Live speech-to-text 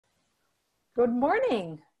Good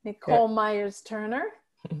morning, Good, Nicole Myers Turner.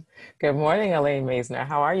 good morning, Elaine Maisner.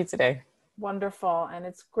 How are you today? Wonderful. And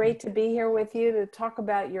it's great to be here with you to talk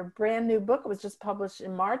about your brand new book. It was just published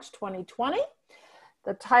in March 2020.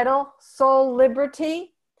 The title, Soul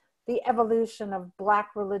Liberty, The Evolution of Black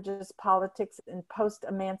Religious Politics in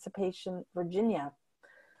Post-Emancipation Virginia.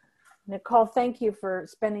 Nicole, thank you for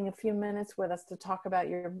spending a few minutes with us to talk about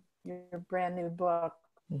your brand new book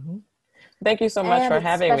hmm Thank you so much and for its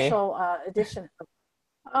having me. special edition.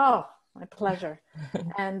 Oh, my pleasure.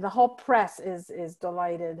 And the whole press is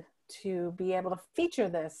delighted to be able to feature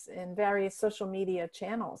this in various social media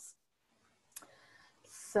channels.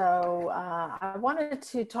 So I wanted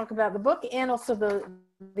to talk about the book and also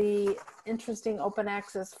the interesting open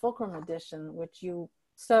access Fulcrum edition, which you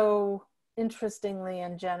so interestingly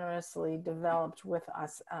and generously developed with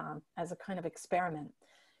us as a kind of experiment.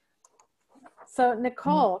 So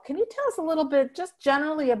Nicole, can you tell us a little bit just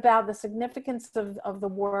generally about the significance of the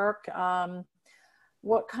work,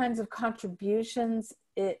 what kinds of contributions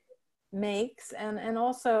it makes, and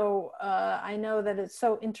also I know that it's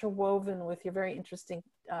so interwoven with your very interesting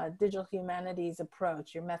digital humanities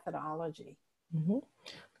approach, your methodology. hmm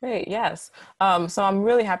Great, yes. So I'm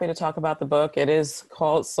really happy to talk about the book. It is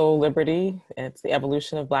called Soul Liberty. It's the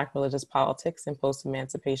evolution of Black religious politics in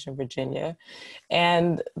post-emancipation Virginia.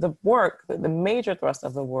 And the work, the major thrust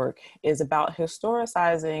of the work is about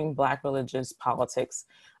historicizing Black religious politics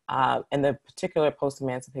in the particular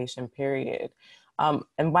post-emancipation period.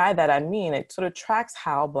 And by that, I mean, it sort of tracks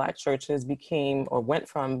how Black churches became or went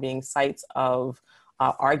from being sites of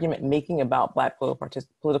argument making about Black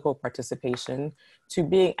political participation to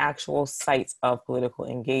being actual sites of political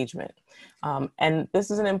engagement. And this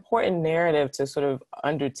is an important narrative to sort of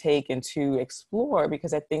undertake and to explore,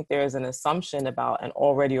 because I think there is an assumption about an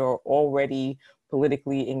already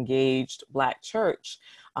politically engaged Black church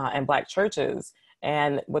and Black churches.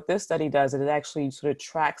 And what this study does is it actually sort of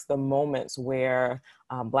tracks the moments where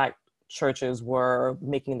Black churches were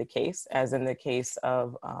making the case, as in the case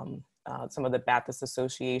of some of the Baptist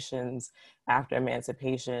associations after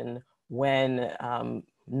emancipation, when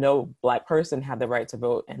no Black person had the right to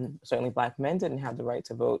vote, and certainly Black men didn't have the right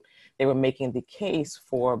to vote. They were making the case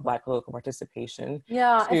for Black political participation.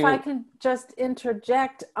 Yeah, if I To can just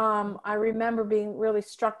interject, I remember being really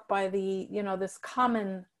struck by this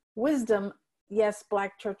common wisdom. Yes,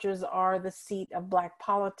 Black churches are the seat of Black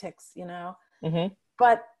politics, Mhm.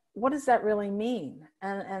 but what does that really mean?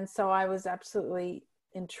 And so I was absolutely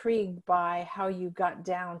intrigued by how you got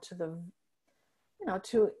down to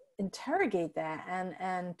to interrogate that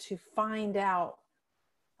and to find out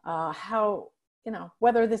how,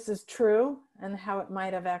 whether this is true and how it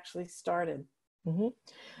might have actually started. Mhm.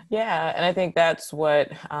 Yeah, and I think that's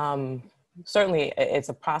what certainly it's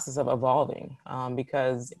a process of evolving,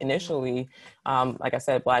 because initially, like I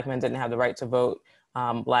said, Black men didn't have the right to vote.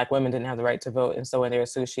 Black women didn't have the right to vote. And so in their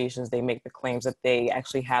associations, they make the claims that they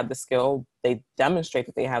actually have the skill. They demonstrate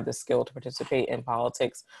that they have the skill to participate in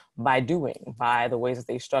politics by the ways that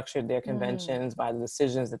they structured their Mm. conventions, by the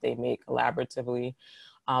decisions that they make collaboratively.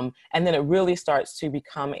 And then it really starts to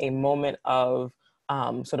become a moment of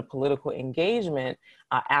sort of political engagement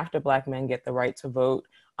after Black men get the right to vote.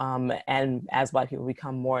 And as Black people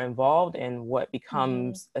become more involved in what Mm-hmm.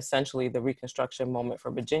 becomes essentially the Reconstruction moment for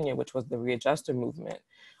Virginia, which was the Readjuster movement.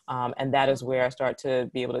 And that is where I start to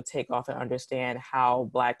be able to take off and understand how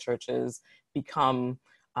Black churches become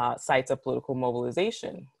sites of political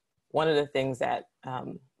mobilization. One of the things that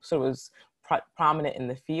sort of was prominent in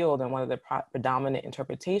the field, and one of the predominant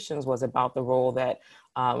interpretations was about the role that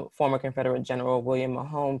former Confederate General William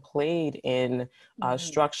Mahone played in Mm-hmm.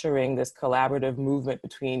 structuring this collaborative movement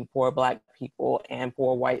between poor Black people and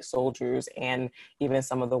poor white soldiers, and even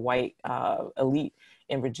some of the white elite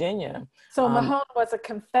in Virginia. So Um, Mahone was a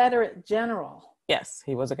Confederate general. yes,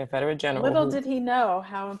 he was a Confederate general Little who did he know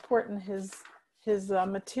how important his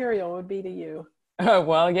material would be to you.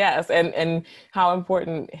 well, yes, and how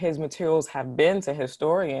important his materials have been to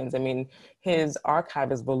historians. I mean, his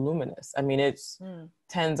archive is voluminous. I mean, it's Mm.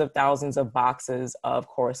 tens of thousands of boxes of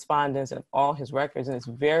correspondence and all his records, and it's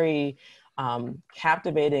very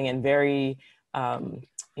captivating and very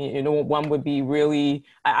one would be really,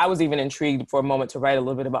 I was even intrigued for a moment to write a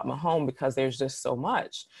little bit about Mahone, because there's just so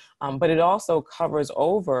much. But it also covers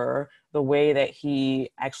over the way that he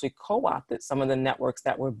actually co-opted some of the networks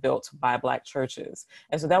that were built by Black churches.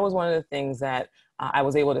 And so that was one of the things that I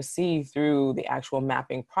was able to see through the actual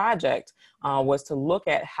mapping project, was to look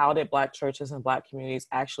at how did Black churches and Black communities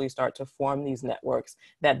actually start to form these networks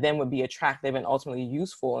that then would be attractive and ultimately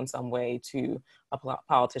useful in some way to a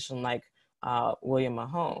politician like William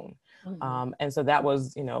Mahone. And so that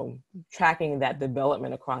was, you know, tracking that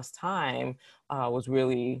development across time was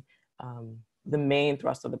really the main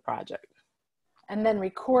thrust of the project. And then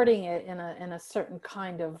recording it in a certain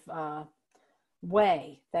kind of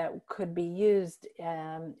way that could be used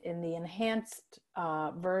in the enhanced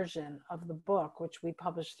version of the book, which we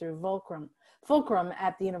published through Fulcrum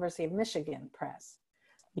at the University of Michigan Press.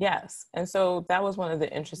 Yes. And so that was one of the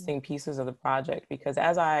interesting pieces of the project, because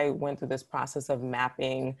as I went through this process of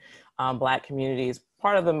mapping Black communities,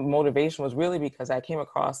 part of the motivation was really because I came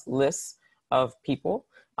across lists of people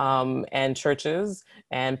and churches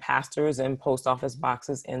and pastors and post office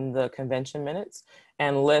boxes in the convention minutes,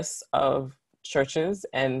 and lists of churches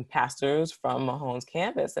and pastors from Mahone's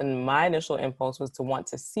campus. And my initial impulse was to want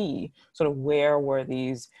to see sort of where were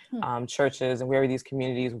these churches and where were these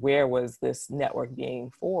communities, where was this network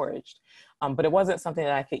being forged? But it wasn't something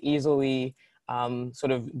that I could easily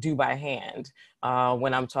sort of do by hand.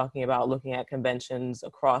 When I'm talking about looking at conventions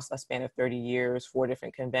across a span of 30 years, 4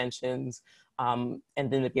 different conventions, and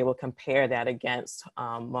then to be able to compare that against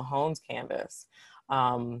Mahone's canvas.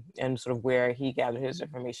 And sort of where he gathered his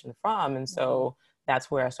information from. And so that's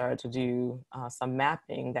where I started to do some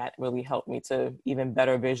mapping that really helped me to even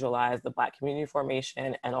better visualize the Black community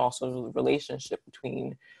formation, and also the relationship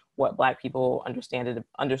between what Black people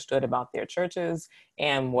understood about their churches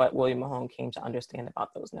and what William Mahone came to understand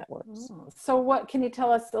about those networks. So what, can you tell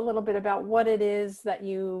us a little bit about what it is that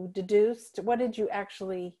you deduced? What did you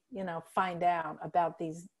actually, you know, find out about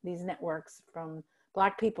these networks from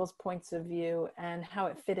Black people's points of view, and how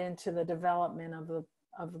it fit into the development of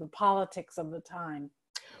the politics of the time?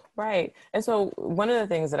 Right. And so one of the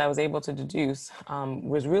things that I was able to deduce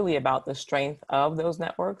was really about the strength of those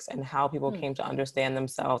networks and how people came to understand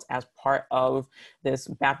themselves as part of this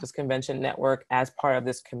Baptist Convention network, as part of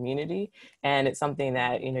this community. And it's something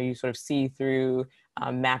that, you know, you sort of see through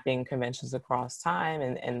mapping conventions across time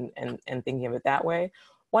and thinking of it that way.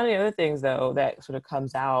 One of the other things, though, that sort of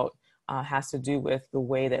comes out has to do with the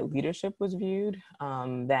way that leadership was viewed,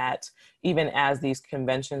 that even as these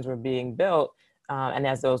conventions were being built and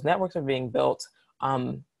as those networks were being built,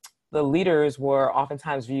 the leaders were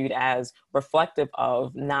oftentimes viewed as reflective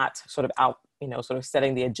of not sort of out, you know, sort of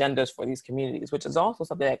setting the agendas for these communities, which is also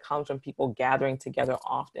something that comes from people gathering together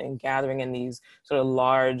often, gathering in these sort of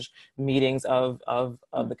large meetings of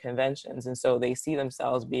the conventions. And so they see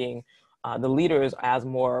themselves being the leaders as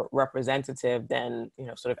more representative than, you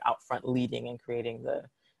know, sort of out front leading and creating the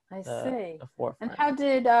forefront. And how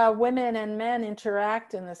did women and men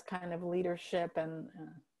interact in this kind of leadership and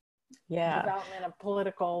development of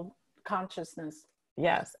political consciousness?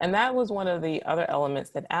 Yes, and that was one of the other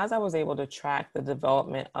elements that, as I was able to track the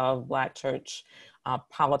development of Black church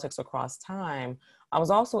politics across time, I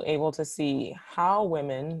was also able to see how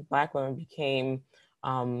Black women became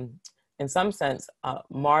in some sense,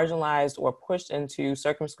 marginalized or pushed into,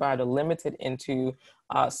 circumscribed or limited into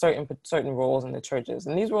certain roles in the churches.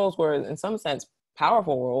 And these roles were, in some sense,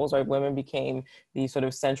 powerful roles, right? Women became these sort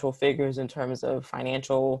of central figures in terms of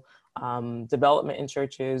financial development in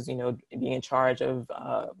churches, you know, being in charge of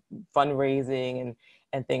fundraising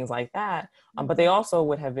and things like that. But they also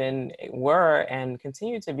were and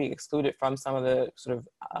continue to be excluded from some of the sort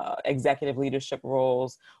of executive leadership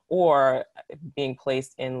roles, or being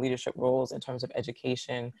placed in leadership roles in terms of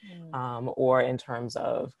education, or in terms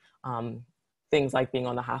of things like being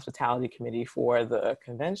on the hospitality committee for the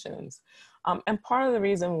conventions. And part of the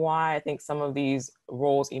reason why I think some of these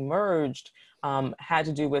roles emerged had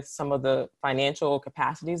to do with some of the financial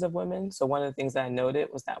capacities of women. So one of the things that I noted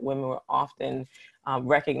was that women were often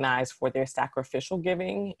recognized for their sacrificial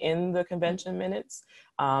giving in the convention minutes.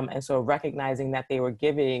 And so recognizing that they were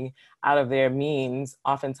giving out of their means,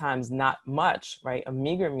 oftentimes not much, right, a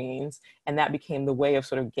meager means, and that became the way of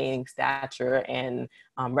sort of gaining stature and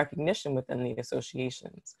recognition within the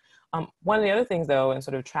associations. One of the other things, though, in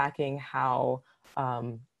sort of tracking how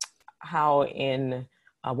in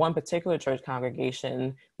one particular church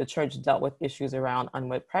congregation, the church dealt with issues around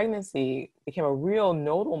unwed pregnancy, became a real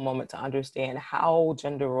nodal moment to understand how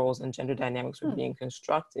gender roles and gender dynamics were being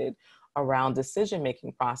constructed around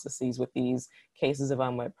decision-making processes with these cases of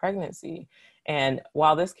unwed pregnancy. And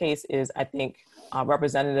while this case is, I think,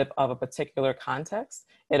 representative of a particular context,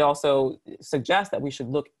 it also suggests that we should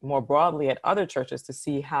look more broadly at other churches to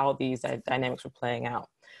see how these dynamics were playing out.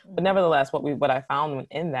 But nevertheless, what I found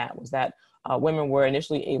in that was that women were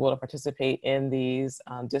initially able to participate in these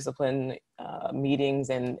discipline meetings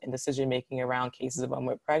and decision-making around cases of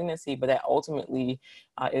unwed pregnancy, but that ultimately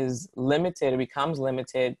is limited or becomes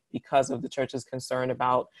limited because of the church's concern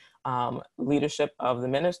about leadership of the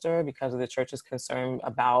minister, because of the church's concern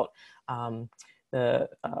about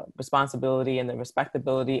responsibility and the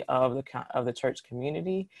respectability of the church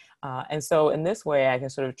community. And so in this way, I can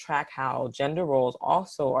sort of track how gender roles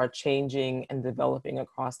also are changing and developing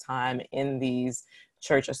across time in these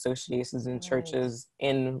church associations and churches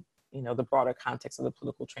in, you know, the broader context of the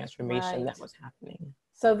political transformation that was happening.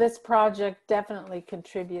 So this project definitely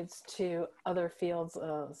contributes to other fields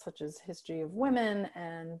such as history of women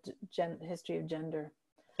and history of gender.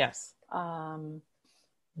 Yes.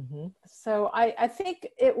 So I think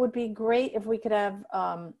it would be great if we could have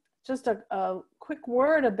just a quick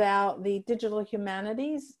word about the digital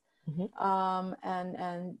humanities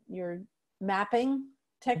and your mapping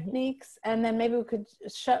techniques, and then maybe we could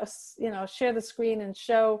share the screen and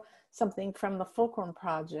show something from the Fulcrum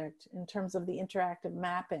project in terms of the interactive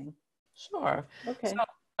mapping. Sure. Okay.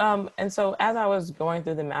 And so as I was going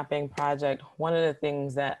through the mapping project, one of the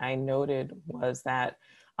things that I noted was that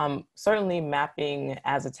certainly mapping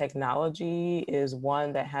as a technology is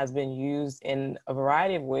one that has been used in a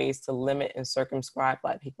variety of ways to limit and circumscribe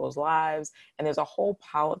Black people's lives. And there's a whole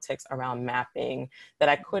politics around mapping that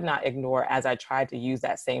I could not ignore as I tried to use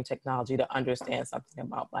that same technology to understand something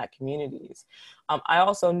about Black communities. I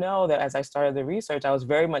also know that as I started the research, I was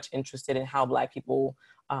very much interested in how Black people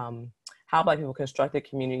constructed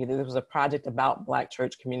community. This was a project about Black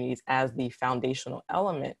church communities as the foundational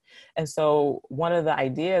element. And so one of the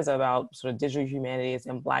ideas about sort of digital humanities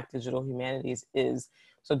and Black digital humanities is,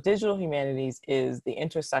 so digital humanities is the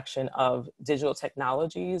intersection of digital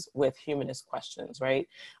technologies with humanist questions, right?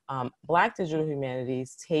 Black digital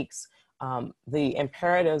humanities takes the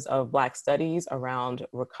imperatives of Black studies around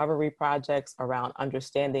recovery projects, around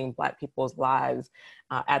understanding Black people's lives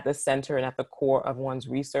at the center and at the core of one's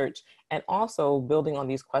research, and also building on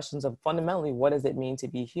these questions of fundamentally, what does it mean to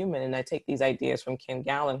be human? And I take these ideas from Ken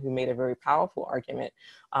Gallen, who made a very powerful argument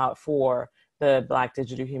for the Black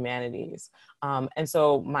digital humanities. And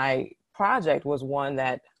so my project was one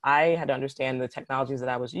that I had to understand the technologies that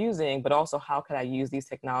I was using, but also how could I use these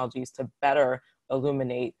technologies to better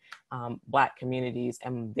illuminate Black communities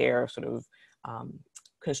and their sort of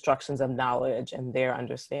constructions of knowledge and their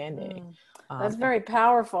understanding. That's very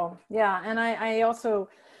powerful. Yeah, and I also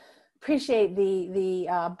appreciate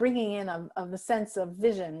the bringing in of the sense of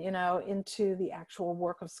vision, you know, into the actual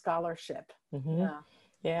work of scholarship.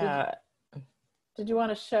 Yeah. Did you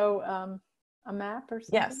want to show a map or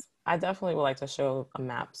something? Yes, I definitely would like to show a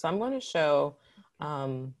map. So I'm going to show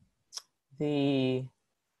the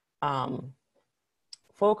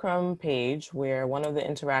Fulcrum page where one of the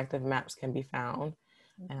interactive maps can be found.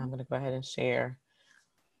 And I'm going to go ahead and share.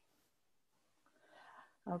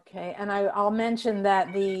 Okay, and I'll mention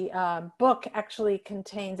that the book actually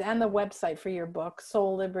contains, and the website for your book,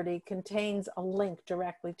 Soul Liberty, contains a link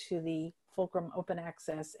directly to the Fulcrum Open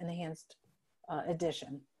Access Enhanced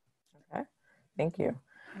Edition. Okay, thank you.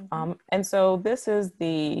 And so this is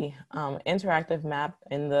the interactive map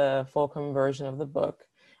in the Fulcrum version of the book,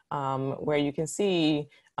 where you can see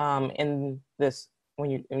in this,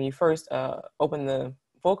 when you first open the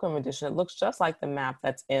Fulcrum edition, it looks just like the map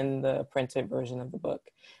that's in the printed version of the book.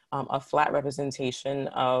 A flat representation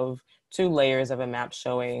of two layers of a map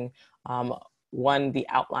showing one, the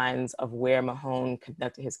outlines of where Mahone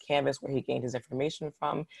conducted his canvass, where he gained his information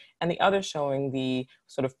from, and the other showing the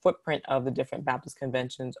sort of footprint of the different Baptist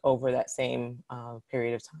conventions over that same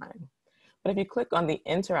period of time. But if you click on the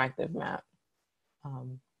interactive map,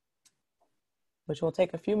 which will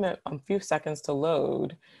take a few seconds to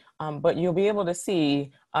load, but you'll be able to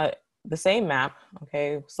see the same map,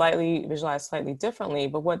 okay, visualized slightly differently.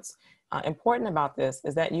 But what's important about this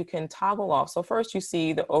is that you can toggle off. So first you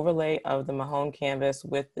see the overlay of the Mahone canvas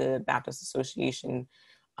with the Baptist Association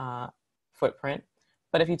footprint.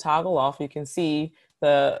 But if you toggle off, you can see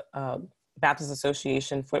the Baptist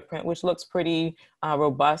Association footprint, which looks pretty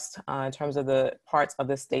robust in terms of the parts of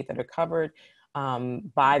the state that are covered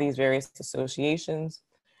by these various associations.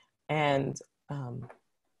 And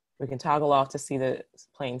we can toggle off to see the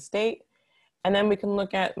plain state. And then we can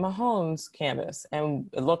look at Mahone's canvas, and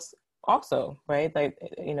it looks also, right, like,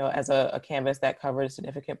 you know, as a canvas that covered a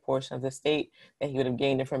significant portion of the state, that he would have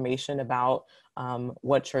gained information about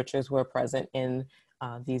what churches were present in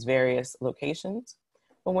these various locations.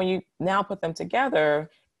 But when you now put them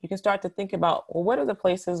together, you can start to think about, well, what are the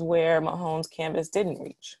places where Mahone's canvas didn't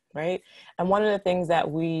reach, right? And one of the things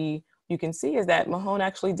that you can see is that Mahone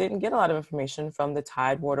actually didn't get a lot of information from the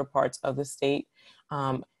tidewater parts of the state,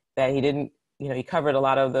 that he didn't, you know, he covered a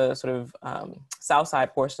lot of the sort of south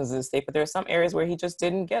side portions of the state, but there are some areas where he just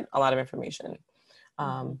didn't get a lot of information.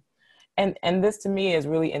 And this to me is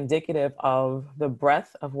really indicative of the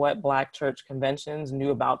breadth of what Black church conventions knew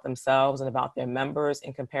about themselves and about their members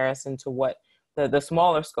in comparison to what the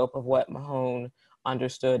smaller scope of what Mahone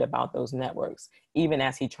understood about those networks, even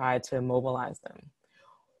as he tried to mobilize them.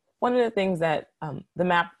 One of the things that the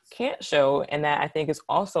map can't show, and that I think is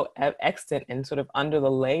also extant and sort of under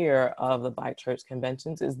the layer of the Black Church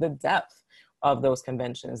conventions, is the depth of those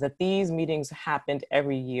conventions, that these meetings happened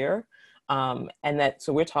every year. And that,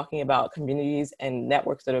 so we're talking about communities and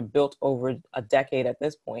networks that are built over a decade at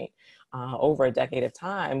this point, over a decade of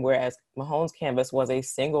time, whereas Mahone's canvas was a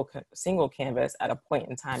single canvas at a point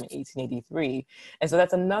in time in 1883. And so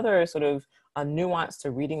that's another sort of a nuance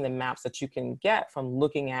to reading the maps that you can get from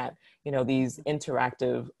looking at, you know, these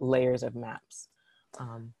interactive layers of maps.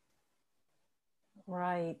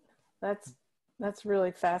 Right. That's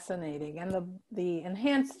really fascinating. And the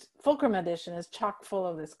enhanced Fulcrum edition is chock full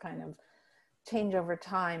of this kind of change over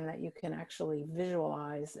time that you can actually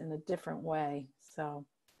visualize in a different way. So,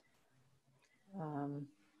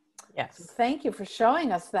 yes. So thank you for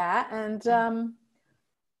showing us that. And,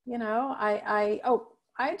 you know,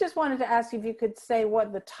 I just wanted to ask you if you could say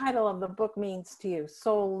what the title of the book means to you,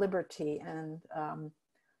 Soul Liberty, and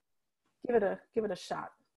give it a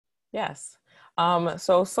shot. Yes.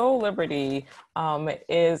 So soul liberty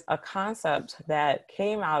is a concept that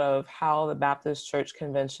came out of how the Baptist Church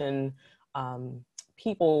Convention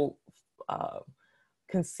people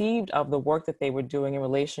conceived of the work that they were doing in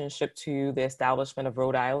relationship to the establishment of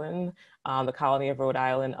Rhode Island, the colony of Rhode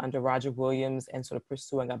Island under Roger Williams, and sort of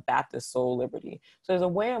pursuing a Baptist soul liberty. So there's a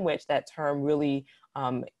way in which that term really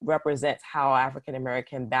represents how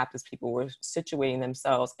African-American Baptist people were situating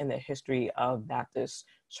themselves in the history of Baptist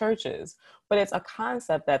churches. But it's a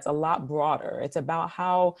concept that's a lot broader. It's about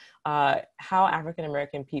how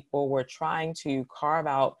African-American people were trying to carve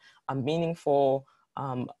out a meaningful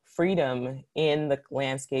freedom in the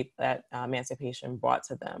landscape that emancipation brought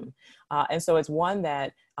to them. And so it's one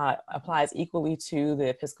that applies equally to the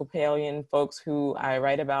Episcopalian folks who I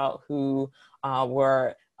write about, who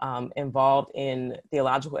were involved in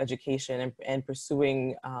theological education and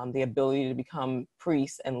pursuing the ability to become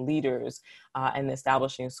priests and leaders and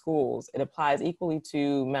establishing schools. It applies equally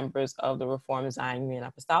to members of the Reformed Zion Union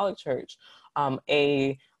Apostolic Church, one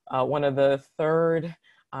of the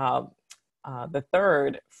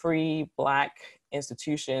third free Black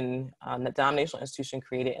institution, denominational institution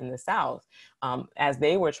created in the South, as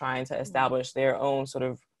they were trying to establish their own sort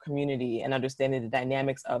of community and understanding the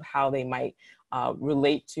dynamics of how they might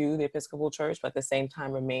relate to the Episcopal Church, but at the same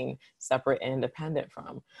time remain separate and independent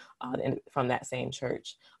from that same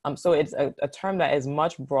church. So it's a term that is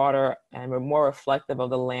much broader and more reflective of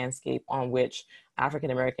the landscape on which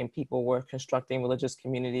African-American people were constructing religious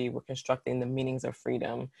community, were constructing the meanings of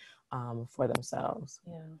freedom for themselves.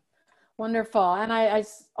 Yeah, wonderful. And I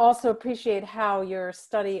also appreciate how your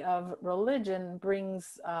study of religion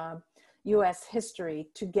brings U.S. history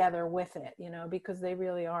together with it, you know, because they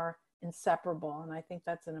really are inseparable. And I think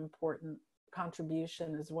that's an important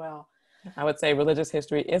contribution as well. I would say religious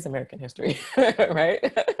history is American history, right?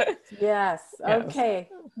 Yes. Okay.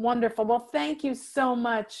 Yes. Wonderful. Well, thank you so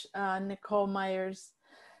much, Nicole Myers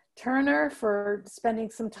Turner, for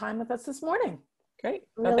spending some time with us this morning. Great.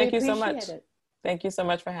 Really well, thank you so much. It. Thank you so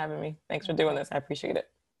much for having me. Thanks for doing this. I appreciate it.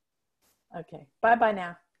 Okay. Bye-bye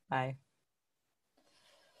now. Bye.